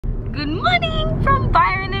Good morning from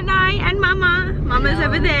Byron and I and Mama. Mama's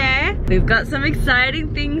over there. We've got some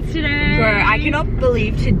exciting things today. Bro, I cannot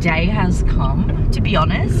believe today has come, to be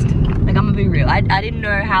honest. Like, I'm gonna be real. I didn't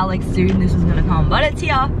know how like soon this was gonna come, but it's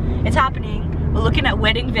here. It's happening. We're looking at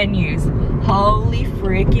wedding venues. Holy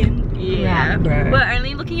freaking yeah, bro. We're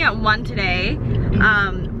only looking at one today.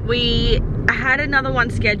 We had another one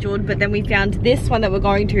scheduled, but then we found this one that we're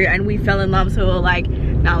going to and we fell in love, so we were like,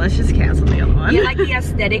 no, let's just cancel the other one. You like the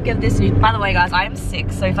aesthetic of this new. By the way, guys, I am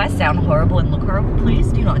sick, so if I sound horrible and look horrible,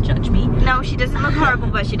 please do not judge me. No, she doesn't look horrible,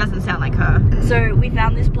 but she doesn't sound like her. So we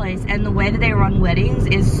found this place, and the way that they run weddings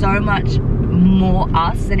is so much more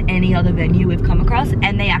us than any other venue we've come across,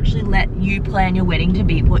 and they actually let you plan your wedding to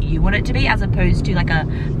be what you want it to be, as opposed to like a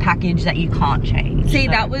package that you can't change. See,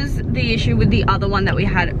 that was the issue with the other one that we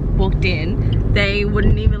had booked in. They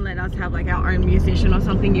wouldn't even let us have like our own musician or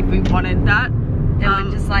something if we wanted that. They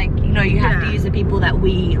were just like, you know, you have to use the people that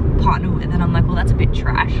we partner with, and I'm like, well, that's a bit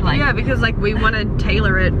trash. Like, yeah, because like we want to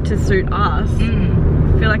tailor it to suit us.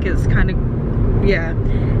 I feel like it's kind of, yeah.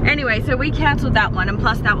 Anyway, so we cancelled that one, and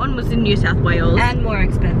plus that one was in New South Wales. And more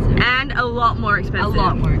expensive. And a lot more expensive. A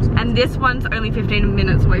lot more expensive. And this one's only 15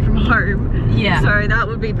 minutes away from home. Yeah. So that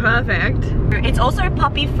would be perfect. It's also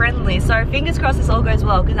puppy friendly, so fingers crossed this all goes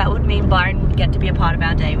well, because that would mean Byron would get to be a part of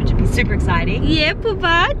our day, which would be super exciting. Yeah,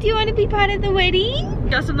 Papa, do you want to be part of the wedding?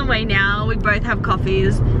 Just on the way now, we both have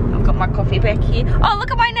coffees. I've got my coffee back here. Oh, look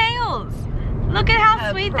at my nails! Look at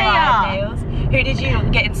how sweet they are. Nails. Who did you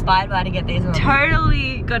get inspired by to get these on?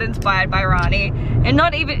 Totally got inspired by Rani, and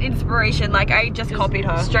not even inspiration, like I just copied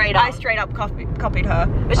her. Straight up. I straight up copied her.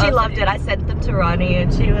 But she loved it. I sent them to Rani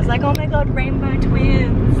and she was like, oh my god, rainbow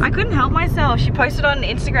twins. I couldn't help myself. She posted on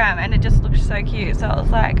Instagram and it just looked so cute, so I was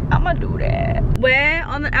like, I'm gonna do that. We're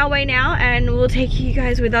on our way now and we'll take you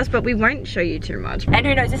guys with us, but we won't show you too much. And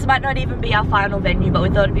who knows, this might not even be our final venue, but we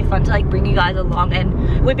thought it'd be fun to like bring you guys along,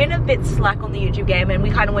 and we've been a bit slack on the YouTube game and we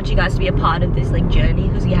kind of want you guys to be a part of this like journey,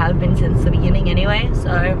 because you have been since the beginning anyway,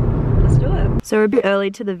 so let's do it. So we're a bit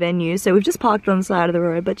early to the venue, so we've just parked on the side of the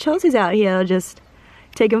road, but Chelsea's out here just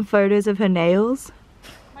taking photos of her nails.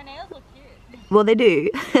 My nails look cute. Well, they do.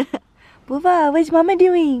 Bova, what's Mama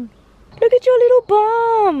doing? Look at your little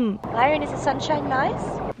bum. Byron, is the sunshine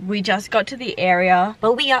nice? We just got to the area.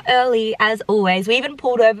 Well, we are early as always. We even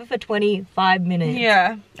pulled over for 25 minutes.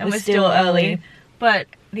 Yeah, and we're still early. But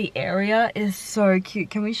the area is so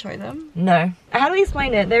cute. Can we show them? No. How do we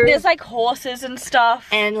explain it? There's like horses and stuff.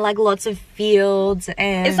 And like lots of fields,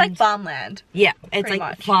 and it's like farmland. Yeah, it's like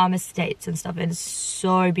much. farm estates and stuff. And it's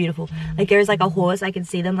so beautiful. Like there's like a horse. I can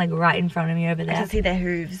see them like right in front of me over there. I can see their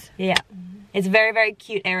hooves. Yeah. It's a very, very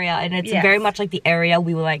cute area, and it's very much like the area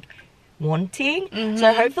we were like wanting.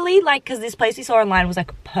 So hopefully, like, because this place we saw online was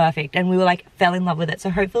like perfect and we were like fell in love with it. So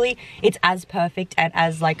hopefully it's as perfect and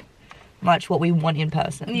as like much what we want in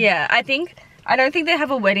person. Yeah, I don't think they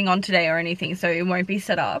have a wedding on today or anything, so it won't be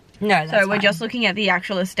set up. No, that's so we're fine. just looking at the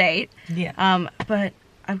actual estate. Yeah. But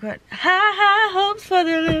I've got high hopes for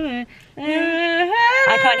the living.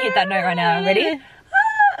 I can't hit that note right now. Ready?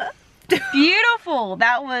 Beautiful.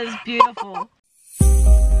 That was beautiful.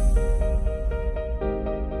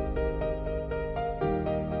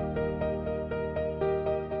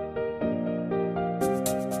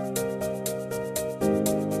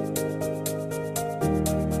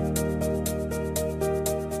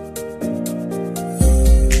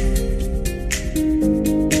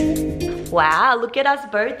 Wow, look at us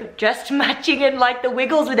both dressed matching in like the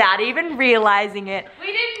Wiggles without even realizing it. We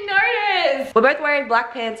didn't notice. We're both wearing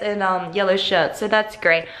black pants and yellow shirts, so that's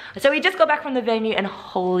great. So we just got back from the venue and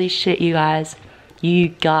holy shit, you guys. You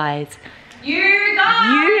guys.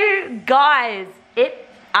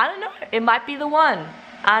 I don't know, it might be the one.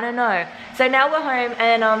 I don't know. So now we're home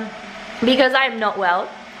and because I am not well,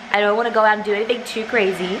 I don't want to go out and do anything too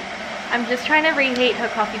crazy. I'm just trying to reheat her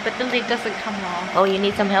coffee, but the lid doesn't come off. Oh, you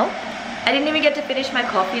need some help? I didn't even get to finish my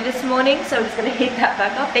coffee this morning, so I'm just gonna heat that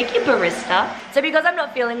back up. Thank you, barista. So because I'm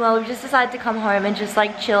not feeling well, we've just decided to come home and just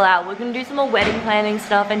like chill out. We're gonna do some more wedding planning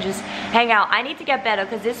stuff and just hang out. I need to get better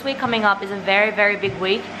because this week coming up is a very, very big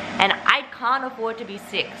week and I can't afford to be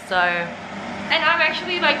sick, so. And I'm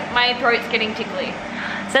actually like, my throat's getting tickly.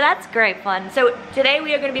 So that's great fun. So today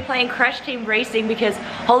we are going to be playing Crash Team Racing because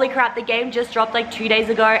holy crap, the game just dropped like 2 days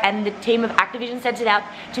ago and the team of Activision sent it out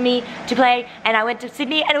to me to play, and I went to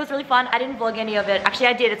Sydney and it was really fun. I didn't vlog any of it. Actually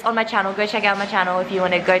I did, it's on my channel. Go check out my channel if you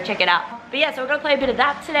want to go check it out. But yeah, so we're going to play a bit of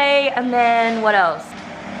that today, and then what else?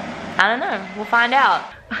 I don't know, we'll find out.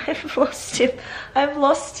 I've lost him. I've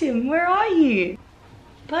lost him. Where are you?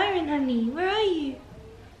 Byron, honey, where are you?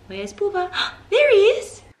 Where's Booba? There he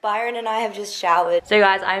is! Byron and I have just showered. So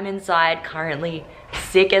guys, I'm inside currently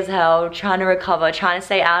sick as hell, trying to recover, trying to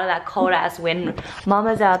stay out of that cold ass wind.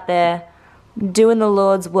 Mama's out there doing the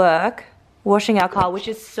Lord's work, washing our car, which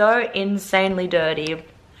is so insanely dirty.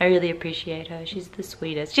 I really appreciate her. She's the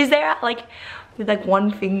sweetest. She's there like with like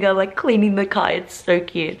one finger like cleaning the car. It's so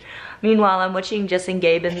cute. Meanwhile, I'm watching Jess and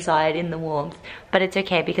Gabe inside in the warmth, but it's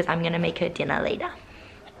okay because I'm gonna make her dinner later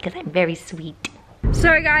because I'm very sweet.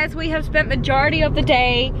 So guys, we have spent majority of the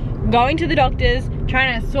day going to the doctors,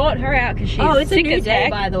 trying to sort her out because she's sick as heck.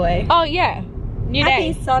 By the way. Oh yeah, new day.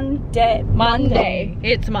 Happy Sunday. Monday.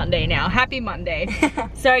 It's Monday now. Happy Monday.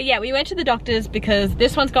 So yeah, we went to the doctors because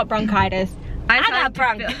this one's got bronchitis. I got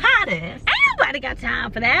bronchitis. Ain't nobody got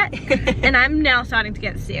time for that. And I'm now starting to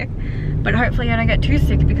get sick. But hopefully I don't get too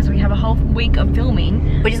sick because we have a whole week of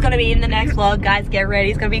filming. Which is gonna be in the next vlog, guys. Get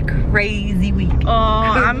ready. It's gonna be a crazy week. Oh,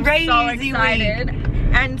 I'm crazy so excited. week.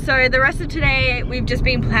 And so the rest of today, we've just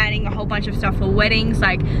been planning a whole bunch of stuff for weddings,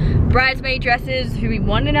 like bridesmaid dresses, who we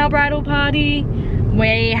want in our bridal party.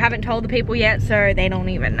 We haven't told the people yet, so they don't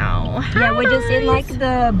even know. Yeah, we're just in like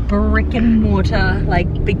the brick and mortar,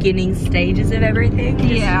 like beginning stages of everything.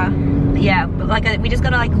 Yeah, but like we just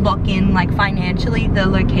gotta like lock in like financially the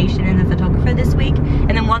location and the photographer this week,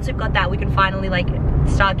 and then once we've got that, we can finally like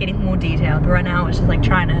start getting more detailed. But right now it's just like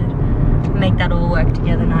trying to make that all work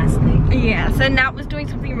together nicely. Yeah, so Nat was doing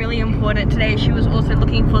something really important today. She was also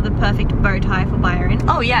looking for the perfect bow tie for Byron.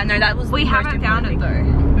 Oh yeah, no, that was we haven't found it though.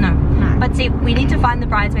 No. But see, we need to find the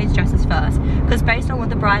bridesmaids dresses first, because based on what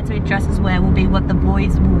the bridesmaid dresses wear will be what the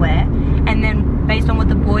boys will wear, and then based on what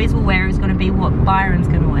the boys will wear is going to be what Byron's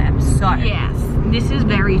going to wear. So yes, this is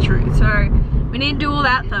very true. So we need to do all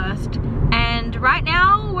that first. And right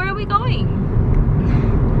now, where are we going?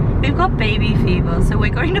 We've got baby fever, so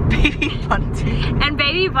we're going to baby bunting. And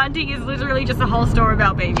baby bunting is literally just a whole store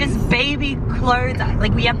about babies. Just baby clothes.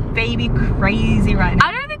 Like, we have baby crazy right now.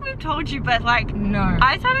 I don't think we've told you, but like, no.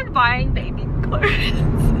 I started buying baby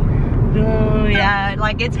clothes. Oh yeah,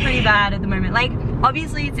 like it's pretty bad at the moment. Like,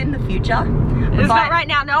 obviously it's in the future. It's not right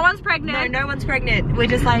now. No one's pregnant. No one's pregnant. We're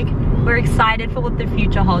just like, we're excited for what the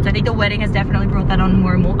future holds. I think the wedding has definitely brought that on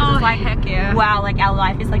more and more. Oh, it's like, heck yeah. Wow, like our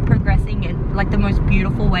life is like progressing in like the most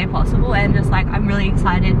beautiful way possible, and just like I'm really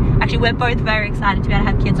excited. Actually, we're both very excited to be able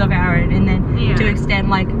to have kids of our own, and then to extend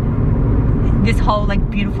like this whole like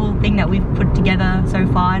beautiful thing that we've put together so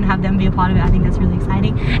far and have them be a part of it. I think that's really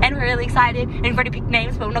exciting, and we're really excited, and we've already picked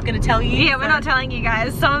names, but we're not going to tell you. Yeah, we're not telling you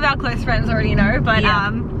guys. Some of our close friends already know, but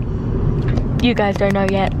you guys don't know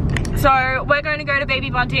yet. So we're going to go to baby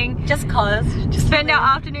bunting just cause. Just spend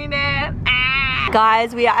our afternoon there.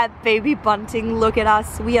 Guys, we are at baby bunting. Look at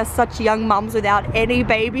us. We are such young mums without any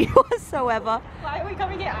baby whatsoever. Why are we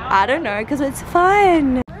coming out? I don't know, because it's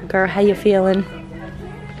fun. Girl, how you feeling?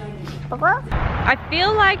 I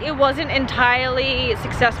feel like it wasn't entirely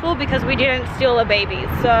successful because we didn't steal a baby.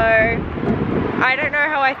 So I don't know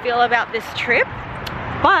how I feel about this trip,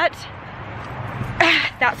 but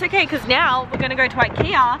that's okay, because now we're gonna go to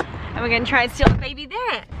IKEA and we're gonna try and steal a baby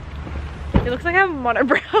there. It looks like I have a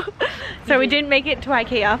monobrow. So we didn't make it to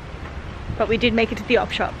IKEA, but we did make it to the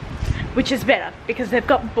op shop, which is better because they've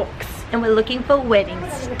got books. And we're looking for wedding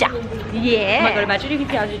stuff. Yeah. Oh my god, imagine if you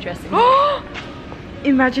found your dressing.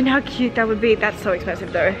 Imagine how cute that would be. That's so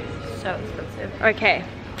expensive though. So expensive. Okay,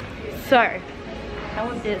 so I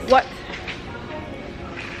want this. What?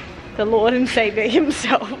 The Lord and Savior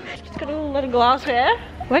himself. Just got a little glassware.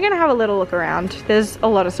 We're gonna have a little look around. There's a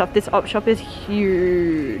lot of stuff. This op shop is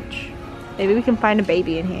huge. Maybe we can find a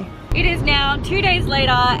baby in here. It is now 2 days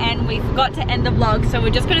later and we forgot to end the vlog, so we're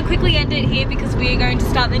just gonna quickly end it here because we are going to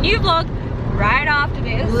start the new vlog right after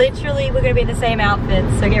this. Literally, we're gonna be in the same outfits,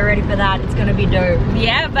 so get ready for that. It's gonna be dope.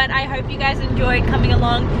 Yeah, but I hope you guys enjoyed coming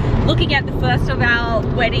along, looking at the first of our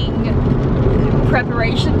wedding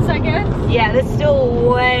preparations, I guess. Yeah, there's still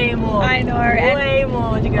way more. I know. Way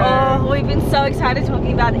more to go. Oh, we've been so excited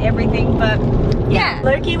talking about everything, but yeah.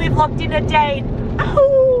 Loki, we've locked in a date. Oh.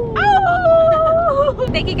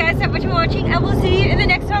 Thank you guys so much for watching, and we'll see you in the